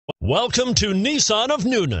Welcome to Nissan of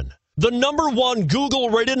Newnan, the #1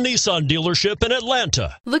 Google-rated Nissan dealership in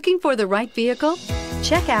Atlanta. Looking for the right vehicle?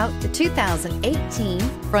 Check out the 2018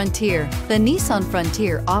 Frontier. The Nissan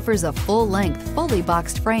Frontier offers a full-length, fully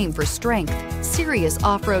boxed frame for strength, serious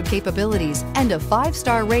off-road capabilities, and a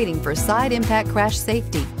 5-star rating for side impact crash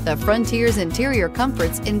safety. The Frontier's interior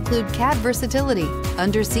comforts include cab versatility,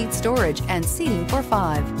 under-seat storage, and seating for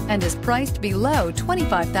 5, and is priced below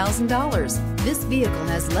 $25,000. This vehicle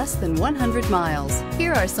has less than 100 miles.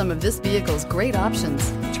 Here are some of this vehicle's great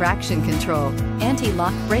options: traction control,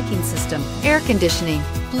 anti-lock braking system, air conditioning,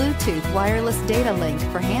 Bluetooth wireless data link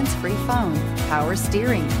for hands-free phone, power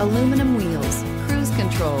steering, aluminum wheels, cruise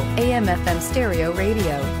control, AM/FM stereo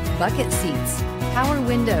radio, bucket seats, power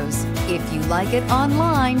windows. If you like it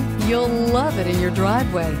online, you'll love it in your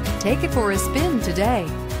driveway. Take it for a spin today.